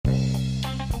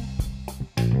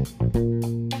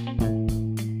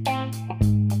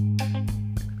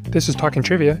This is Talking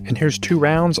Trivia, and here's 2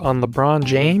 rounds on LeBron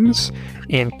James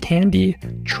and candy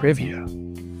trivia.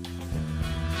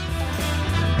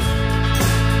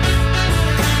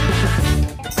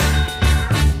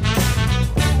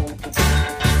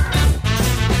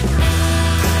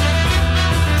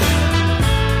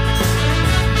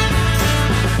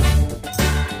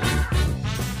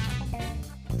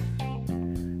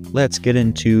 Let's get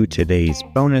into today's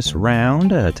bonus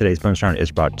round. Today's bonus round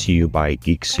is brought to you by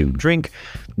Geeks Who Drink,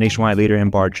 nationwide leader in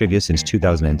bar trivia since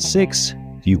 2006.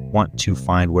 If you want to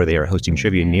find where they are hosting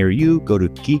trivia near you, go to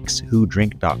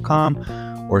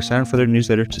geekswhodrink.com or sign up for their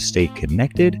newsletter to stay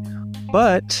connected.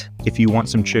 But if you want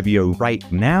some trivia right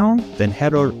now, then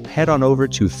head on over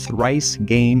to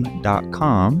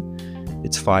thricegame.com.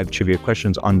 It's 5 trivia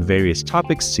questions on various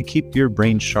topics to keep your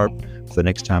brain sharp for the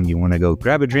next time you want to go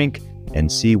grab a drink and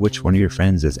see which one of your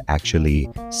friends is actually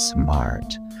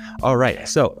smart. All right,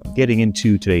 so getting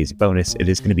into today's bonus, it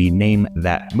is going to be Name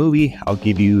That Movie. I'll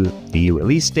give you the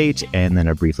release date and then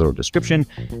a brief little description.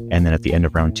 And then at the end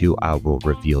of round 2, I will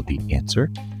reveal the answer.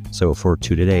 So for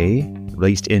today,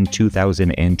 released in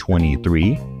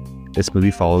 2023, this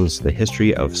movie follows the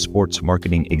history of sports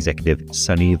marketing executive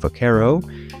Sonny Vaccaro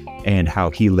and how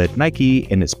he led Nike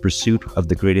in its pursuit of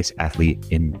the greatest athlete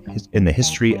in the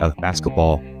history of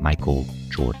basketball, Michael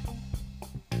Jordan.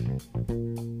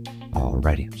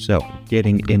 Alrighty, so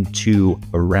getting into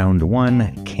round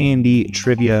 1, candy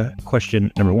trivia.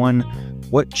 Question number 1.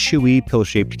 What chewy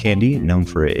pill-shaped candy, known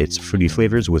for its fruity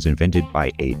flavors, was invented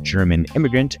by a German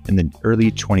immigrant in the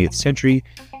early 20th century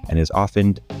and is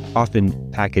often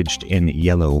packaged in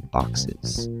yellow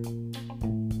boxes?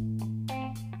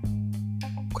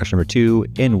 Question number 2.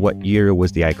 In what year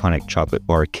was the iconic chocolate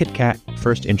bar Kit Kat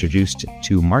first introduced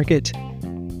to market?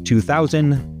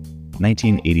 2000,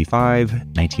 1985,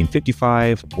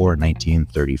 1955, or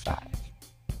 1935?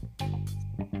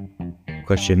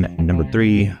 Question number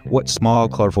 3. What small,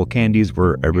 colorful candies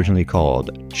were originally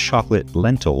called chocolate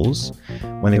lentils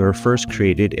when they were first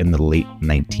created in the late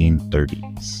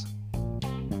 1930s?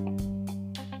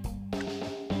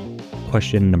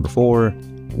 Question number 4.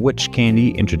 Which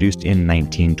candy, introduced in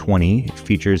 1920,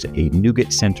 features a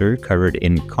nougat center covered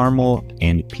in caramel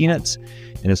and peanuts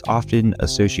and is often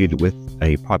associated with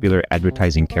a popular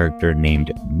advertising character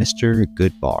named Mr.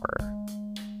 Goodbar?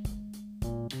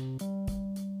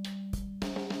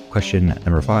 Question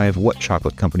number 5. What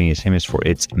chocolate company is famous for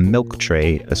its milk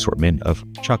tray assortment of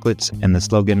chocolates and the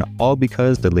slogan, "All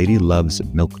because the lady loves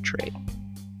milk tray"?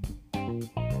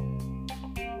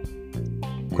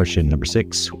 Question number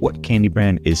 6. What candy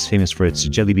brand is famous for its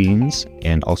jelly beans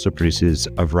and also produces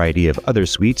a variety of other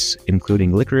sweets,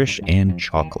 including licorice and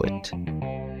chocolate?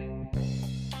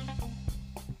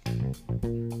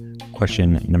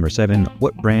 Question number 7.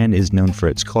 What brand is known for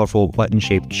its colorful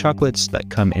button-shaped chocolates that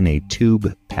come in a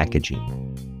tube packaging?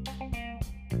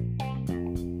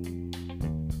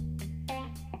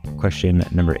 Question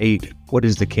number 8. What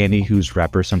is the candy whose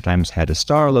wrapper sometimes had a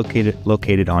star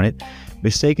located on it,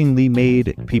 mistakenly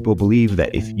made people believe that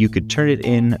if you could turn it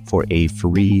in for a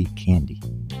free candy?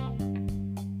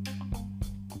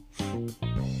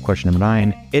 Question number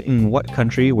 9. In what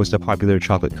country was the popular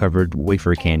chocolate-covered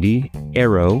wafer candy,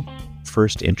 Aero,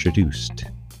 first introduced?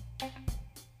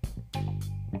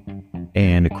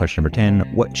 And question number 10.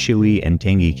 What chewy and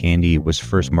tangy candy was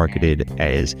first marketed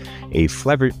as a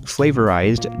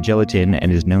flavorized gelatin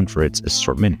and is known for its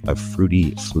assortment of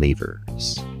fruity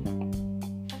flavors?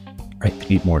 All right, if you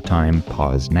need more time,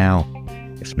 pause now.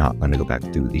 If not, I'm going to go back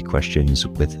through the questions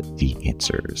with the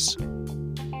answers.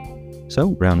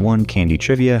 So, round 1, candy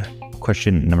trivia.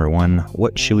 Question number 1.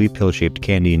 What chewy pill-shaped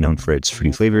candy, known for its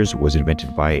fruity flavors, was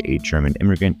invented by a German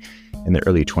immigrant in the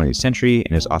early 20th century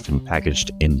and is often packaged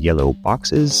in yellow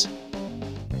boxes?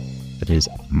 That is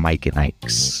Mike and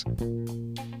Ike's.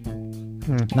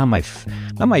 Not my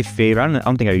favorite. I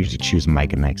don't think I usually choose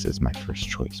Mike and Ike's as my first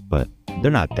choice, but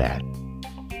they're not bad.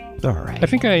 They're all right. I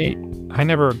think I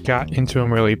never got into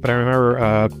them really, but I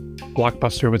remember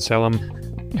Blockbuster would sell them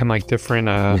in like different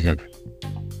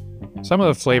some of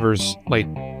the flavors, like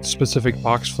specific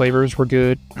box flavors, were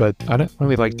good, but I don't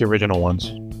really like the original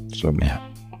ones. So yeah,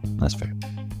 that's fair.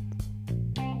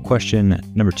 Question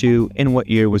number 2. In what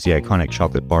year was the iconic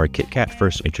chocolate bar Kit Kat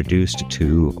first introduced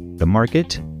to the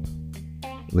market?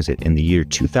 Was it in the year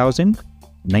 2000,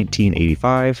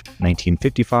 1985,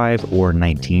 1955, or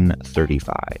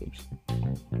 1935?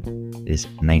 It is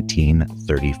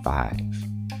 1935.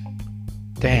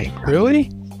 Dang, really?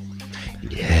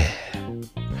 Yeah.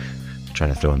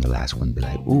 Trying to throw in the last one, be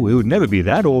like, ooh, it would never be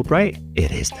that old, right?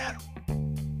 It is that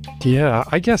old. Yeah,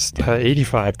 I guess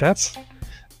 85. That's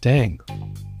dang.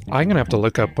 I'm gonna have to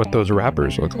look up what those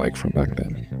wrappers look like from back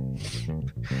then.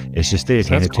 It's just they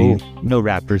hand it to you. No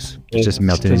wrappers. It's just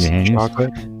melted in your hands.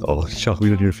 Chocolate. Oh,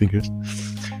 chocolate on your fingers.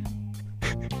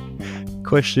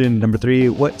 Question number 3.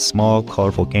 What small,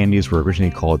 colorful candies were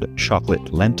originally called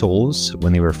chocolate lentils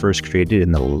when they were first created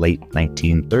in the late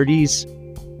 1930s?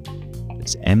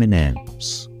 It's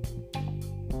M&M's.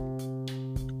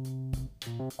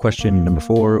 Question number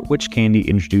 4. Which candy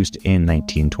introduced in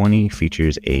 1920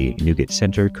 features a nougat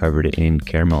center covered in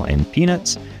caramel and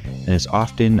peanuts and is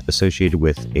often associated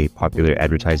with a popular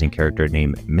advertising character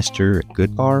named Mr.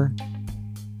 Goodbar?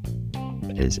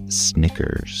 That is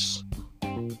Snickers.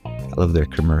 I love their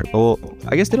commercial. Well,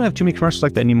 I guess they don't have too many commercials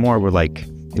like that anymore where like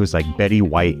it was like Betty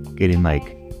White getting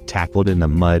like tackled in the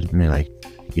mud and they're like,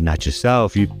 you're not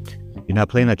yourself. You're not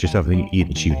playing that yourself. And then you eat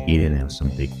and she'd eat it and it was some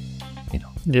big,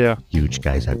 huge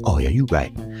guys like, oh yeah, you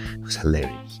right. It was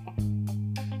hilarious.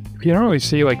 You don't really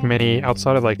see like many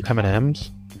outside of like M&M's.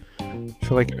 I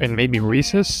feel like, and maybe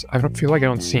Reese's. I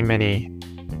don't see many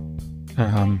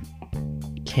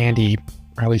candy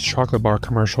or at least chocolate bar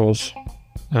commercials.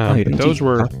 I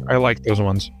like those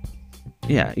ones.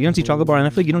 Yeah, you don't see chocolate bar, and I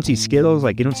feel like you don't see Skittles,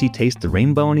 like you don't see Taste the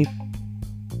Rainbow any.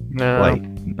 No. Like,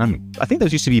 I think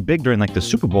those used to be big during like the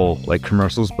Super Bowl like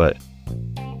commercials, but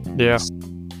yeah,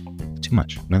 too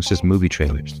much. Now it's just movie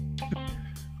trailers.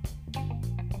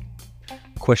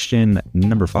 Question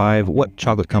number 5. What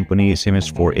chocolate company is famous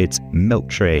for its milk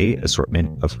tray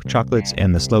assortment of chocolates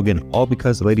and the slogan, all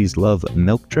because the ladies love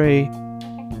milk tray?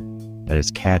 That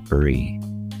is Cadbury.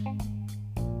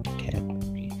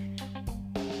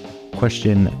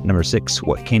 Question number 6.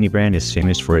 What candy brand is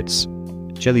famous for its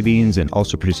jelly beans and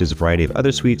also produces a variety of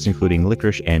other sweets, including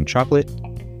licorice and chocolate?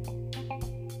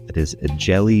 That is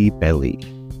Jelly Belly.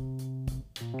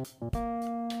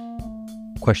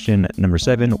 Question number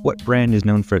 7. What brand is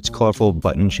known for its colorful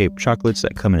button-shaped chocolates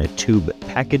that come in a tube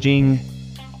packaging?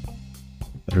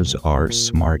 Those are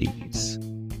Smarties.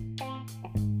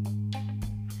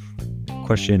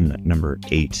 Question number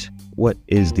 8. What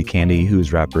is the candy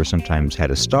whose wrapper sometimes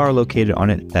had a star located on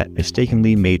it that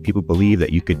mistakenly made people believe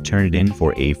that you could turn it in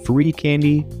for a free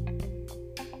candy?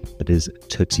 That is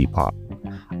Tootsie Pop.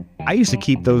 I used to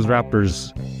keep those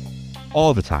wrappers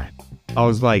all the time. I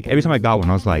was like, every time I got one,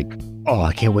 I was like, oh,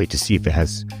 I can't wait to see if it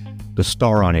has the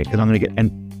star on it because I'm going to get, and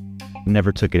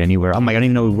never took it anywhere. I'm like, I don't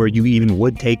even know where you even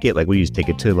would take it. Like, would you just take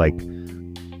it to like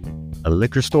a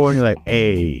liquor store and you're like,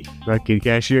 hey, fucking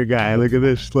cashier guy, look at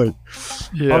this. Like,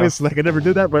 obviously, like I never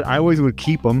did that, but I always would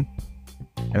keep them.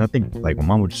 And I think like my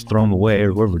mom would just throw them away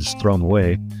or whoever would just throw them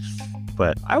away.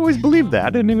 But I always believed that.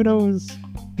 I didn't even know it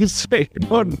was fake.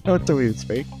 No, don't tell me it's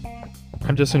fake.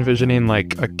 I'm just envisioning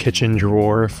like a kitchen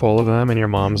drawer full of them and your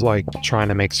mom's like trying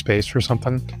to make space for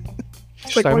something.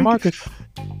 She's like, Marcus.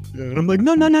 Yeah, and I'm like,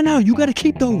 no, you got to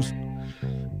keep those.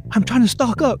 I'm trying to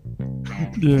stock up.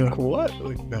 Yeah. What?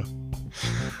 Like, no.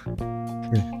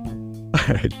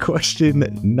 All right, question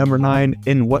number 9.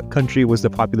 In what country was the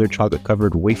popular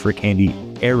chocolate-covered wafer candy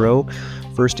Aero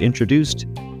first introduced?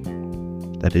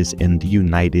 That is in the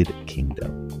United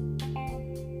Kingdom.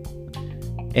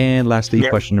 And lastly,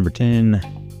 question number 10.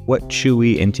 What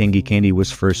chewy and tangy candy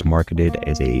was first marketed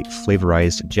as a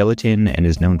flavorized gelatin and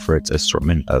is known for its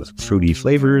assortment of fruity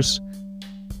flavors?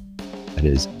 That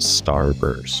is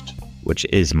Starburst, which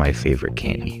is my favorite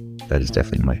candy. That is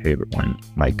definitely my favorite one.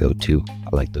 My go-to. I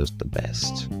like those the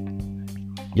best.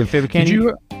 You have a favorite candy?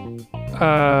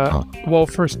 Well,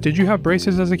 first, did you have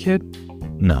braces as a kid?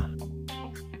 No.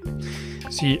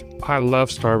 See, I love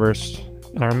Starburst.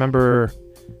 And I remember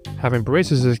having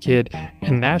braces as a kid,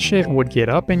 and that shit would get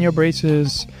up in your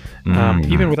braces.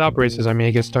 Even without braces, I mean,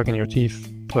 it gets stuck in your teeth.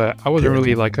 But I wasn't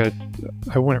really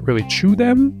I wouldn't really chew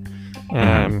them.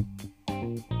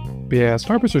 But yeah,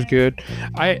 Starburst was good.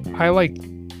 I like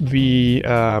the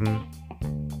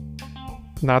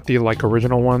not the like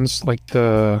original ones, like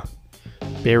the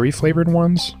berry flavored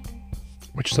ones,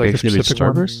 which is like a specific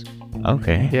Starburst.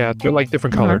 Okay. Yeah, they're like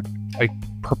different colored, like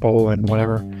purple and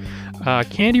whatever.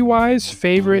 Candy wise,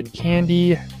 favorite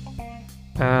candy.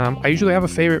 I usually have a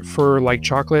favorite for like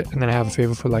chocolate, and then I have a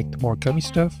favorite for like the more gummy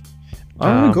stuff.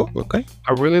 Cool. Okay.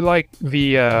 I really like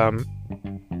the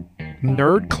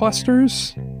nerd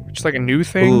clusters, which is like a new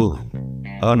thing. Ooh.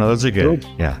 Oh no, those are good.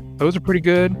 Yeah, those are pretty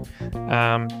good.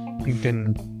 You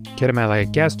can get them at like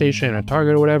a gas station or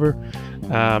Target or whatever.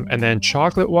 And then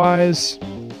chocolate wise,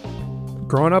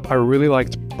 growing up, I really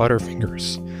liked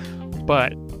Butterfingers,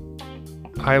 but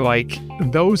I like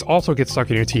those also get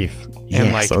stuck in your teeth.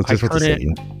 And like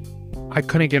I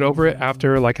couldn't get over it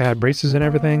after like I had braces and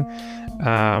everything.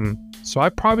 So I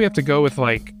probably have to go with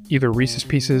like either Reese's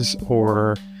Pieces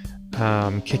or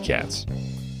Kit Kats.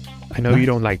 I know you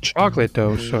don't like chocolate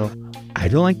though, so I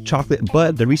don't like chocolate,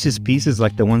 but the Reese's Pieces,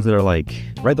 like the ones that are like,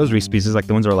 right? Those Reese's Pieces, like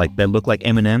the ones that are like that look like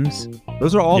M&Ms.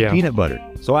 Those are all peanut butter,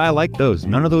 so I like those.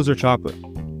 None of those are chocolate.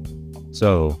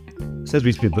 So it says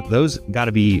Reese's Pieces, but those got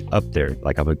to be up there.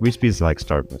 Like I'm like Reese's Pieces, like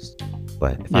Starburst,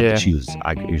 but if I have to choose,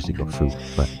 I usually go fruit.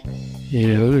 But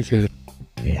yeah, those are good.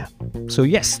 Yeah. So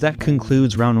yes, that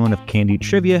concludes round 1 of Candy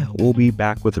Trivia. We'll be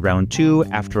back with round 2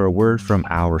 after a word from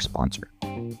our sponsor.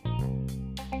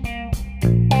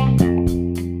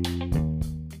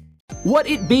 What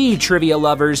it be, trivia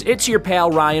lovers? It's your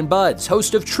pal Ryan Buds,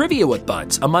 host of Trivia with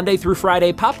Buds, a Monday through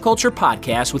Friday pop culture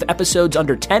podcast with episodes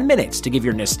under 10 minutes to give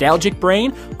your nostalgic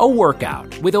brain a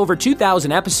workout. With over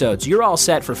 2,000 episodes, you're all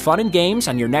set for fun and games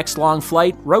on your next long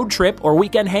flight, road trip, or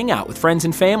weekend hangout with friends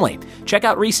and family. Check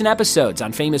out recent episodes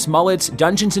on famous mullets,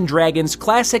 Dungeons & Dragons,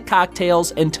 classic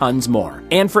cocktails, and tons more.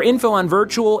 And for info on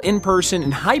virtual, in-person,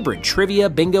 and hybrid trivia,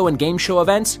 bingo, and game show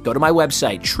events, go to my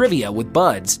website,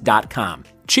 triviawithbuds.com.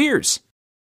 Cheers!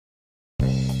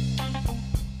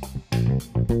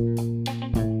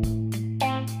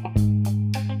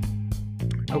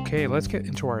 Okay, let's get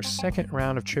into our second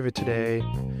round of trivia today.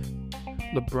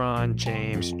 LeBron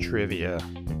James trivia.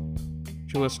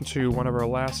 If you listen to one of our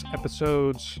last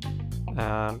episodes,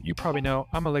 you probably know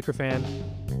I'm a Laker fan.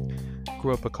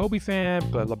 Grew up a Kobe fan,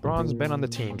 but LeBron's been on the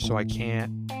team, so I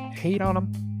can't hate on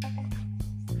him.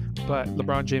 But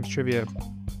LeBron James trivia.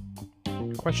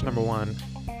 Question number 1.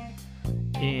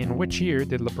 In which year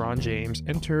did LeBron James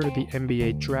enter the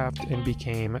NBA draft and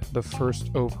became the first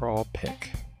overall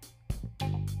pick?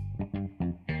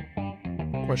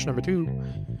 Question number 2.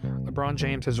 LeBron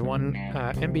James has won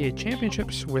NBA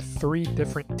championships with 3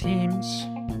 different teams.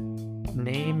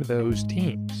 Name those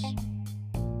teams.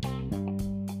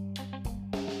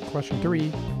 Question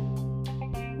 3.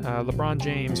 LeBron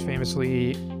James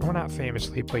famously, or not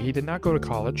famously, but he did not go to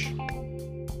college.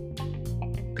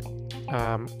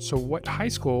 So what high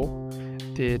school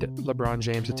did LeBron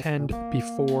James attend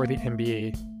before the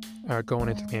NBA, going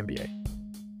into the NBA?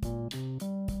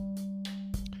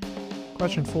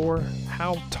 Question 4,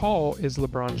 how tall is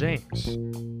LeBron James?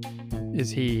 Is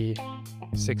he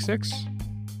 6'6"?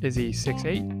 Is he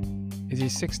 6'8"? Is he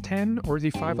 6'10", or is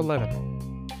he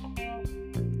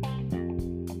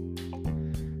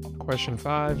 5'11"? Question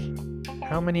 5,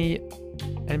 how many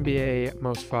NBA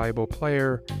Most Valuable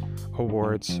Player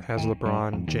awards has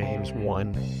LeBron James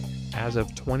won as of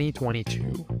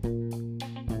 2022?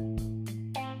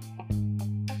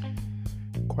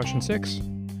 Question 6.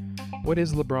 What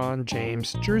is LeBron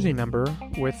James' jersey number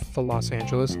with the Los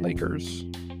Angeles Lakers?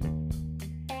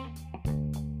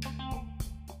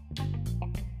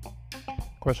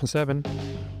 Question 7.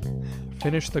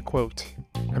 Finish the quote.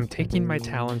 I'm taking my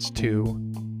talents to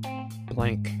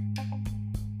blank.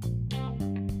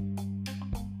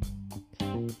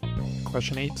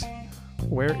 Question 8.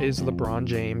 Where is LeBron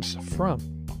James from?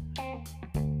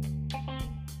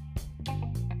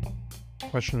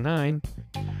 Question 9.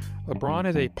 LeBron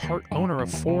is a part owner of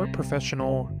 4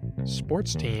 professional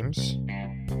sports teams.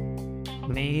 Let's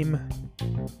name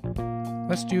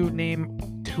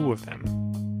 2 of them.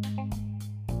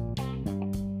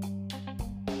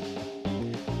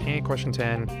 And question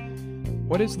 10.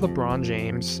 What is LeBron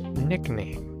James'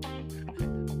 nickname?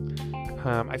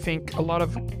 I think a lot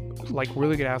of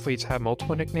really good athletes have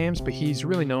multiple nicknames, but he's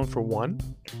really known for one.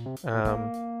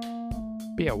 But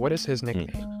yeah, what is his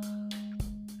nickname?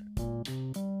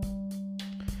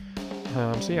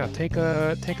 So yeah, take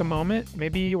a moment,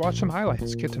 maybe watch some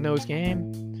highlights, get to know his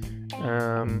game.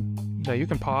 You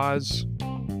can pause.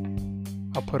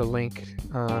 I'll put a link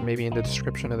maybe in the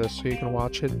description of this so you can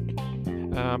watch it.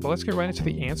 But let's get right into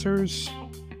the answers.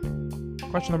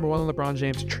 Question number 1, LeBron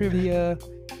James trivia.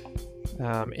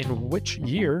 In which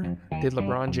year did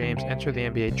LeBron James enter the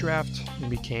NBA draft and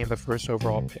became the first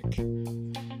overall pick?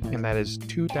 And that is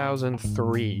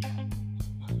 2003,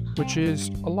 which is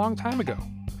a long time ago.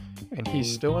 And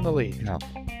he's still in the league. Yeah.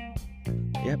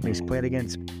 Yep, he's playing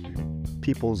against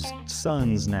people's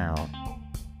sons now.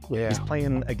 Yeah. He's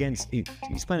playing against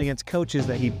coaches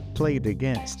that he played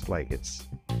against. I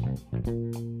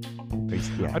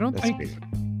don't think crazy.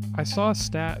 I saw a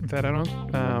stat that I don't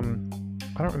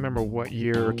remember what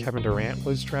year Kevin Durant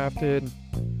was drafted.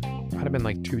 Might have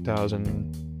been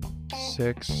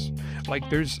 2006.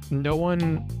 There's no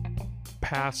one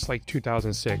past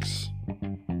 2006.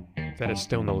 That is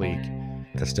still in the league.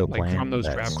 That's still playing. From those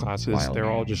draft classes, wild. They're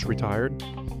all just retired.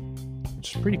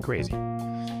 Which is pretty crazy.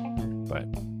 But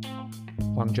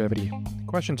longevity.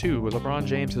 Question 2. LeBron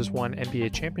James has won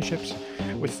NBA championships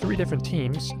with 3 different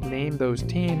teams. Name those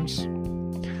teams.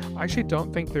 I actually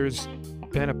don't think there's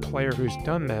been a player who's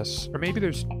done this, or maybe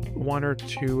there's 1 or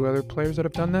 2 other players that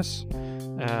have done this.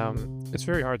 It's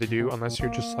very hard to do unless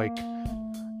you're just like,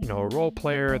 a role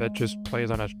player that just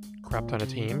plays on a crap ton of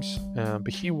teams.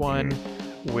 But he won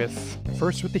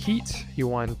first with the Heat. He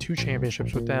won 2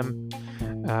 championships with them.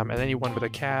 And then he won with the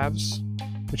Cavs,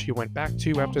 which he went back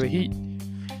to after the Heat.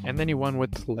 And then he won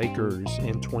with the Lakers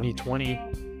in 2020,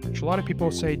 which a lot of people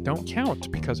say don't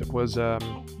count because it was,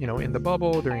 in the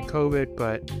bubble during COVID.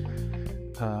 But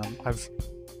I've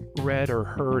read or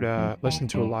heard, listened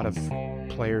to a lot of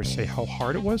players say how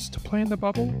hard it was to play in the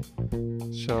bubble.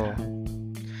 So...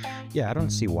 Yeah, I don't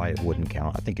see why it wouldn't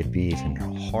count. I think it'd be even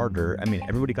harder. I mean,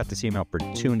 everybody got the same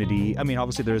opportunity. I mean,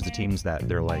 obviously there's the teams that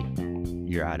they're like,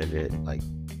 you're out of it. Like,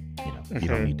 you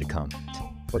don't need to come.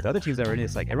 But the other teams that were in it,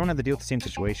 it's like everyone had to deal with the same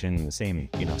situation, the same,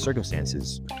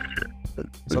 circumstances.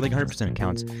 So I think 100%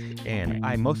 counts. And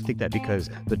I mostly think that because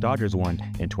the Dodgers won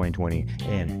in 2020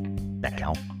 and that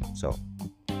count. So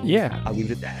yeah, I'll leave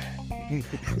it at that.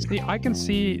 See, I can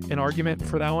see an argument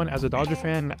for that one. As a Dodger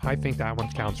fan, I think that one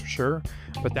counts for sure.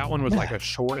 But that one was like a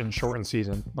shortened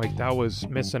season. Like that was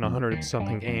missing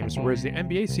 100-something games, whereas the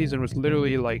NBA season was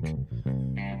literally like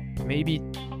maybe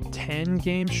 10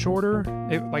 games shorter.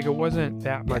 It wasn't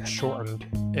that much shortened,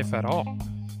 if at all.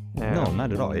 No,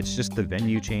 not at all. It's just the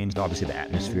venue changed, obviously the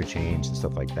atmosphere changed and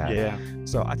stuff like that. Yeah.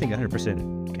 So I think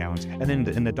 100% counts. And then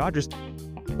in the Dodgers,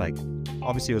 like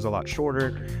obviously it was a lot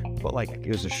shorter, but like it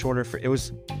was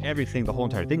everything. The whole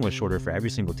entire thing was shorter for every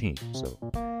single team. So,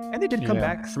 and they did come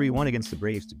back 3-1 against the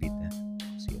Braves to beat them.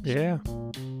 Yeah.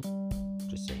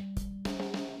 Just saying.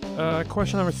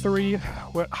 Question number 3.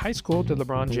 What high school did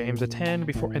LeBron James attend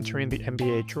before entering the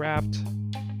NBA draft?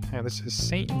 And this is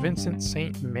St. Vincent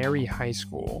St. Mary High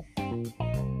School.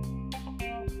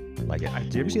 Like,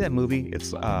 did you ever see that movie?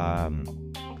 It's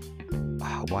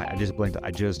why I just blanked.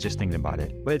 I was just thinking about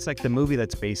it, but it's like the movie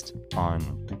that's based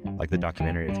on like the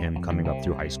documentary of him coming up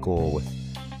through high school with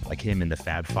like him in the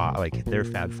Fab Five, like their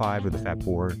Fab Five or the Fab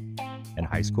Four in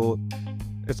high school.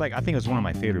 It's like, I think it was one of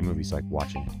my favorite movies. Like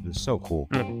watching it, it was so cool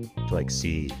to like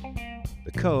see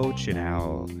the coach and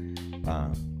how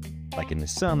like in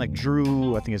his son, like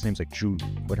Drew, I think his name's like Drew,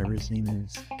 whatever his name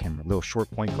is, I can't remember, little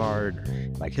short point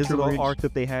guard, like his little arc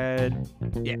that they had.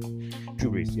 Yeah,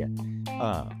 Drew Brees. Yeah.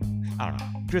 I don't know.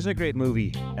 It was a great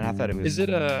movie, and I thought it was. Is it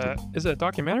a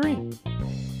documentary? Or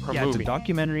yeah, movie? it's a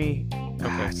documentary.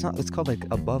 Okay. It's called like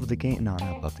Above the Game. No,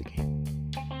 not Above the Game.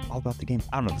 All About the Game.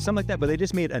 I don't know, something like that. But they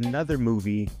just made another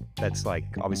movie that's like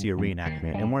obviously a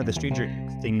reenactment, and one of the Stranger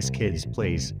Things kids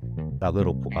plays that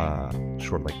little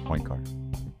short like point guard.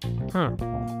 Huh.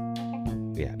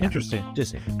 Yeah. Interesting.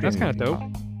 Just that's kind of dope.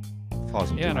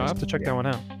 Yeah, no, I'll have to check that one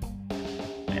out.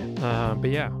 But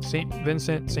yeah, St.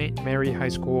 Vincent St. Mary High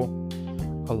School,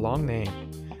 a long name.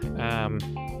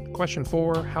 Question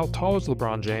 4, how tall is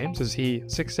LeBron James? Is he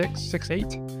 6'6",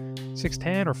 6'8",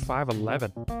 6'10", or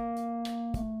 5'11"?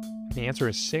 The answer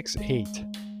is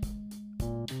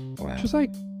 6'8". Wow. Which is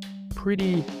like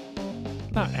pretty,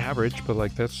 not average, but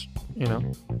like that's, Yeah.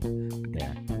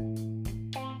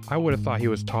 I would have thought he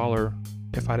was taller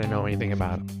if I didn't know anything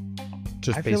about him.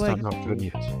 Just based on how good he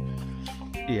is.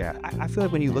 Yeah, I feel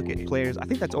like when you look at players, I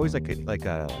think that's always like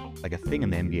a thing in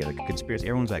the NBA, like a conspiracy.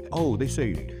 Everyone's like, oh, they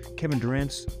say Kevin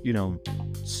Durant's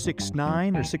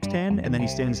 6'9" or 6'10", and then he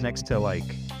stands next to like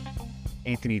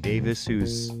Anthony Davis,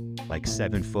 who's like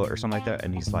 7 foot or something like that,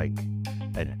 and he's like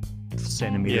a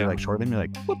centimeter like shorter than me.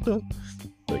 Like, what the?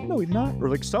 Like, no, he's not. Or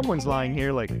like someone's lying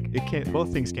here. Like, it can't.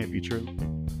 Both things can't be true.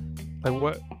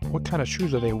 Like, what kind of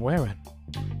shoes are they wearing?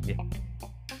 Yeah.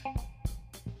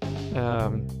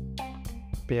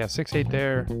 But yeah, 6'8"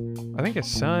 there. I think his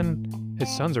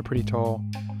sons are pretty tall.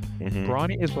 Mm-hmm.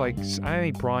 Bronny is like, I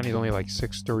think Bronny's only like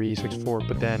 6'3", 6'4",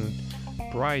 but then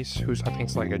Bryce, who's I think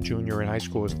is like a junior in high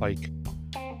school, is like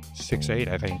 6'8",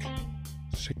 I think.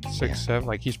 6'7",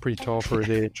 like he's pretty tall for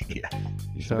his age. Yeah.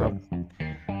 So,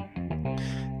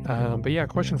 but yeah,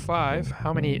 question 5,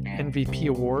 how many MVP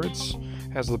awards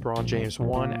has LeBron James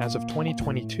won as of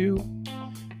 2022?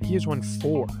 He has won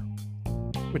 4,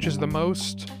 which is the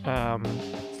most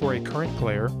for a current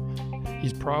player.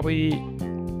 He's probably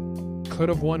could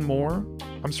have won more.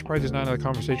 I'm surprised he's not in the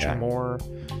conversation more.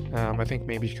 I think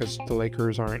maybe because the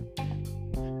Lakers aren't,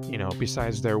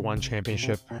 besides their one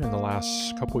championship in the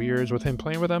last couple years with him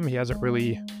playing with them, he hasn't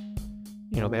really,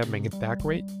 they haven't made it that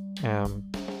great.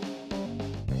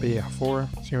 But yeah, 4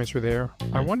 series were there.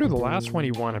 I wonder the last one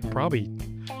he won probably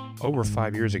over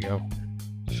 5 years ago.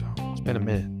 So it's been a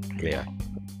minute. Yeah.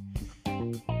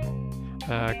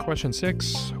 Question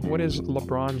 6. What is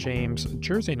LeBron James'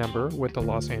 jersey number with the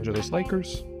Los Angeles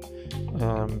Lakers?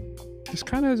 This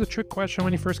kind of is a trick question.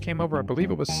 When he first came over, I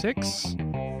believe it was 6.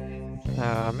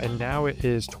 And now it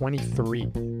is 23,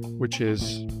 which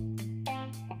is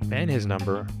been his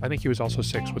number. I think he was also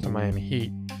 6 with the Miami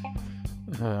Heat.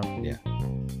 Yeah.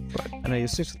 But I know he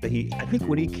was 6 with the Heat. I think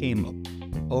when he came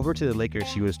over to the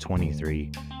Lakers, he was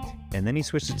 23. And then he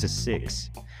switched it to 6.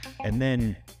 And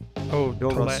then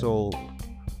Bill Russell...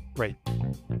 Right.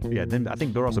 Yeah, then I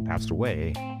think Bill Russell passed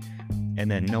away.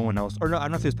 And then no one else... Or no, I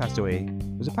don't know if he was passed away.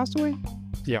 Was it passed away?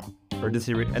 Yeah. Or did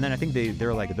he... And then I think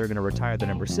they're like, they're going to retire the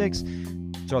number 6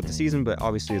 throughout the season. But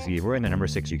obviously, if you're wearing the number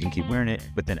 6, you can keep wearing it.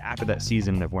 But then after that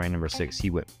season of wearing number 6, he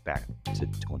went back to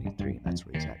 23. That's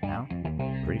where he's at now.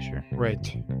 Pretty sure.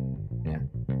 Right. Yeah.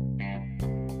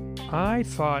 I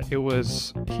thought it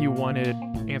was he wanted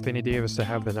Anthony Davis to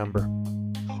have the number.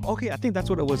 Okay, I think that's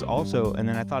what it was also. And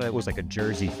then I thought it was like a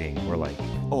jersey thing where like,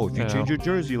 oh, if you change your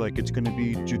jersey, like it's going to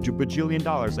be bajillion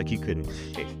dollars. Like he couldn't.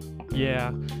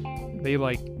 Yeah. They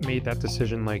like made that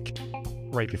decision like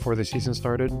right before the season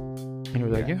started. And he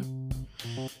was like, yeah.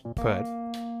 But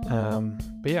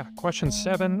yeah, question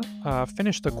 7.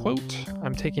 Finish the quote.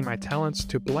 I'm taking my talents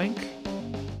to blank.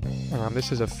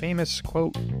 This is a famous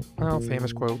quote.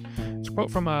 Famous quote. It's a quote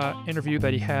from an interview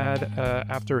that he had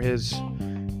after his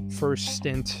first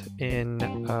stint in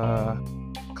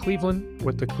Cleveland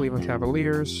with the Cleveland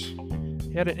Cavaliers.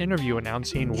 He had an interview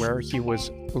announcing where he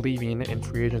was leaving in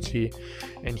free agency,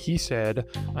 and he said,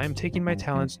 I'm taking my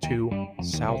talents to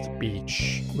South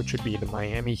Beach, which would be the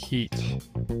Miami Heat,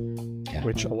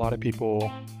 which a lot of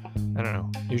people, I don't know,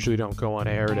 usually don't go on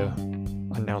air to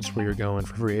announce where you're going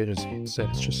for free agency. Instead,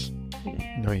 it's just,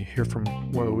 you hear from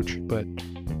Woj, but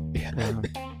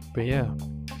yeah,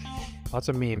 lots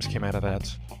of memes came out of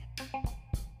that.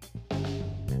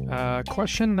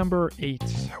 Question number 8.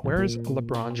 Where is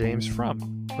LeBron James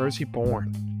from? Where is he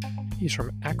born? He's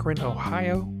from Akron,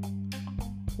 Ohio,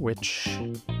 which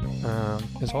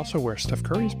is also where Steph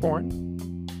Curry is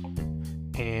born,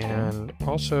 and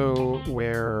also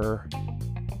where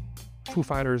Foo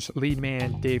Fighters lead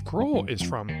man Dave Grohl is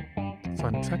from.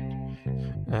 Fun fact.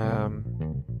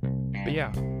 But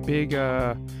yeah, big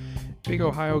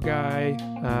Ohio guy.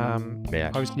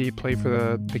 Obviously he played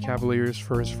for the Cavaliers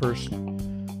for his first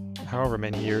however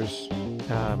many years,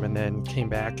 and then came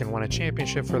back and won a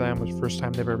championship for them. It was the first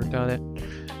time they've ever done it.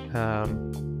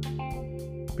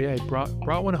 But yeah, he brought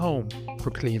one home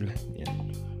for Cleveland. Yeah.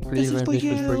 Cleveland, this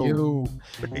is for you.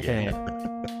 Okay.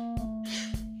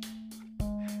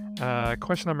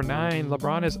 Question number 9.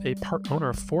 LeBron is a part owner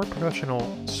of 4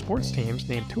 professional sports teams.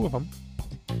 Name 2 of them.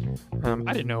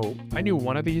 I didn't know. I knew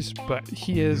one of these, but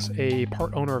he is a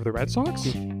part owner of the Red Sox.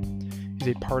 He's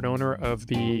a part owner of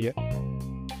the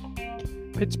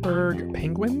Pittsburgh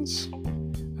Penguins.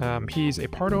 He's a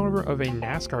part owner of a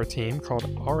NASCAR team called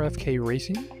RFK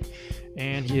Racing,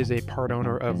 and he is a part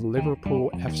owner of Liverpool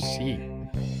FC,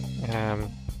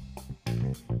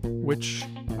 which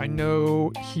I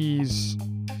know he's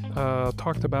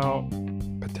talked about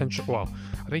potential. Well,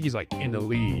 I think he's like in the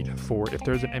lead for if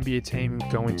there's an NBA team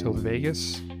going to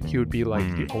Vegas, he would be like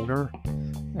the owner.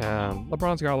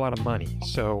 LeBron's got a lot of money,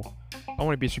 so I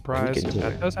wouldn't be surprised if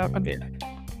that does happen. Yeah.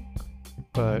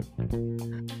 But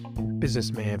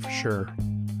businessman for sure.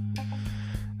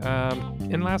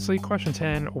 And lastly, question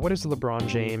 10. What is LeBron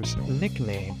James'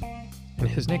 nickname? And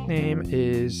his nickname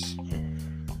is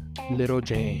Little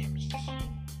James.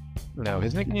 No,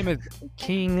 his nickname is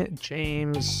King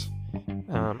James.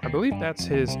 I believe that's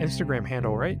his Instagram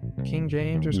handle, right? King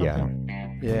James or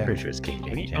something? Yeah. Pretty sure it's King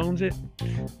James. He owns it.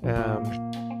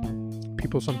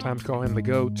 People sometimes call him the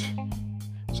GOAT.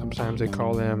 Sometimes they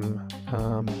call him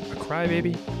a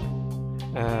crybaby.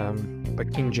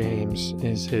 But King James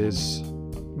is his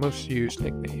most used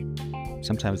nickname.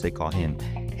 Sometimes they call him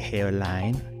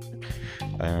Hairline.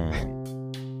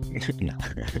 No.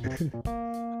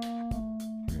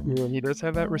 He does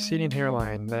have that receding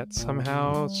hairline that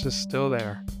somehow it's just still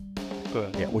there.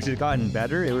 But yeah, which has gotten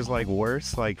better. It was like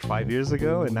worse like 5 years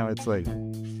ago, and now it's like,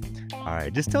 all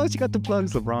right, just tell us you got the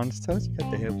plugs, LeBron. Just tell us you got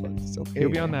the hair plugs. It's okay. He'll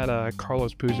be on that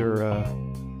Carlos Boozer,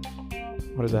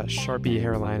 what is that, Sharpie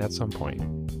hairline at some point.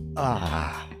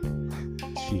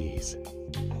 Jeez.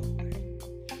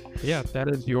 Yeah, that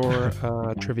is your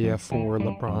trivia for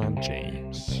LeBron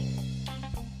James.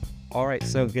 All right,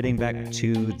 so getting back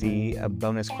to the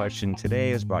bonus question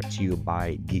today is brought to you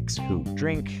by Geeks Who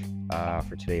Drink.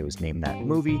 for today was Name That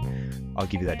Movie. I'll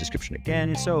give you that description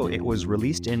again. So it was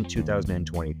released in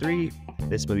 2023.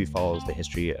 This movie follows the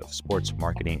history of sports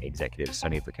marketing executive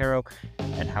Sonny Vaccaro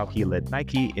and how he led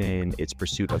Nike in its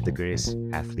pursuit of the greatest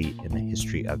athlete in the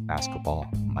history of basketball,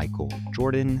 Michael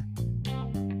Jordan.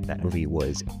 That movie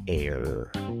was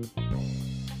Air.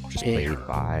 Was played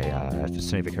by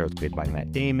Sonny Vaccaro was played by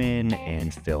Matt Damon,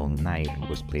 and Phil Knight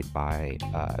was played by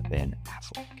Ben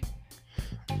Affleck.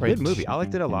 Right. Good movie. I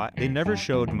liked it a lot. They never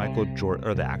showed Michael Jordan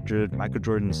or the actor Michael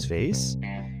Jordan's face.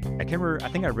 I can't remember. I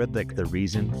think I read like the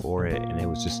reason for it, and it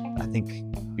was just I think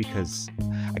because I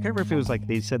can't remember if it was like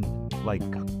they said like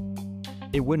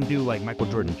it wouldn't do like Michael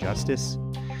Jordan justice.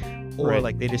 Or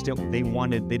like they didn't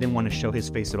want to show his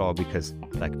face at all because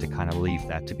like to kind of leave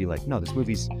that to be like, no, this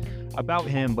movie's about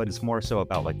him, but it's more so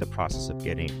about like the process of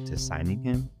getting to signing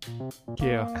him.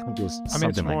 Yeah. I think it was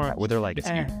something like that where they're like,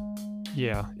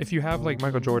 yeah, if you have like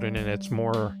Michael Jordan and it's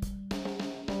more,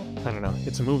 I don't know,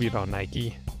 it's a movie about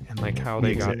Nike and like how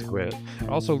they got to it. It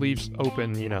also leaves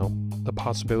open, you know, the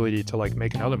possibility to like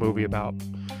make another movie about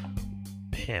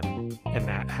him and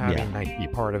that having Nike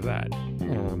part of that.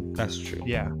 That's true.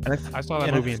 Yeah, and I saw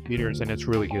that movie in theaters and it's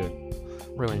really good.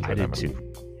 Really enjoyed that movie.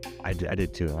 I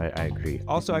did too. I agree.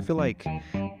 Also, I feel like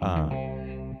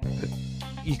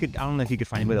you could. I don't know if you could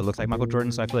find anybody that looks like Michael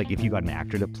Jordan. So I feel like if you got an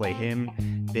actor to play him,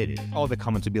 all the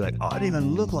comments would be like, "Oh, I didn't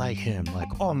even look like him." Like,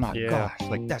 "Oh my gosh,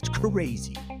 like that's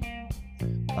crazy."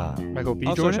 Michael B.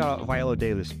 Also, Jordan. shout out Viola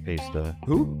Davis plays the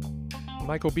who?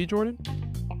 Michael B. Jordan.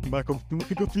 Michael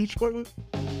B. Jordan.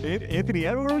 Anthony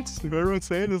Edwards, if everyone's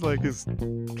saying is like his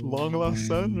long lost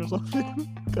son or something.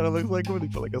 Kind of looks like him. They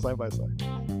put like a side by side.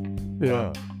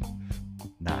 Yeah.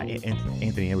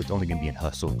 Anthony Edwards only gonna be in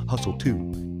Hustle 2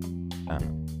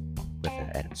 with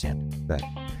Adam Sandler. But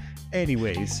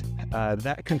anyways,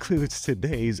 that concludes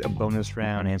today's bonus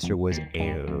round. Answer was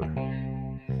Air.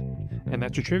 And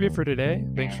that's your trivia for today.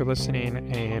 Thanks for listening,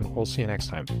 and we'll see you next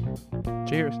time.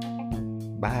 Cheers.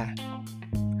 Bye.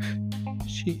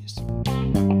 Cheers.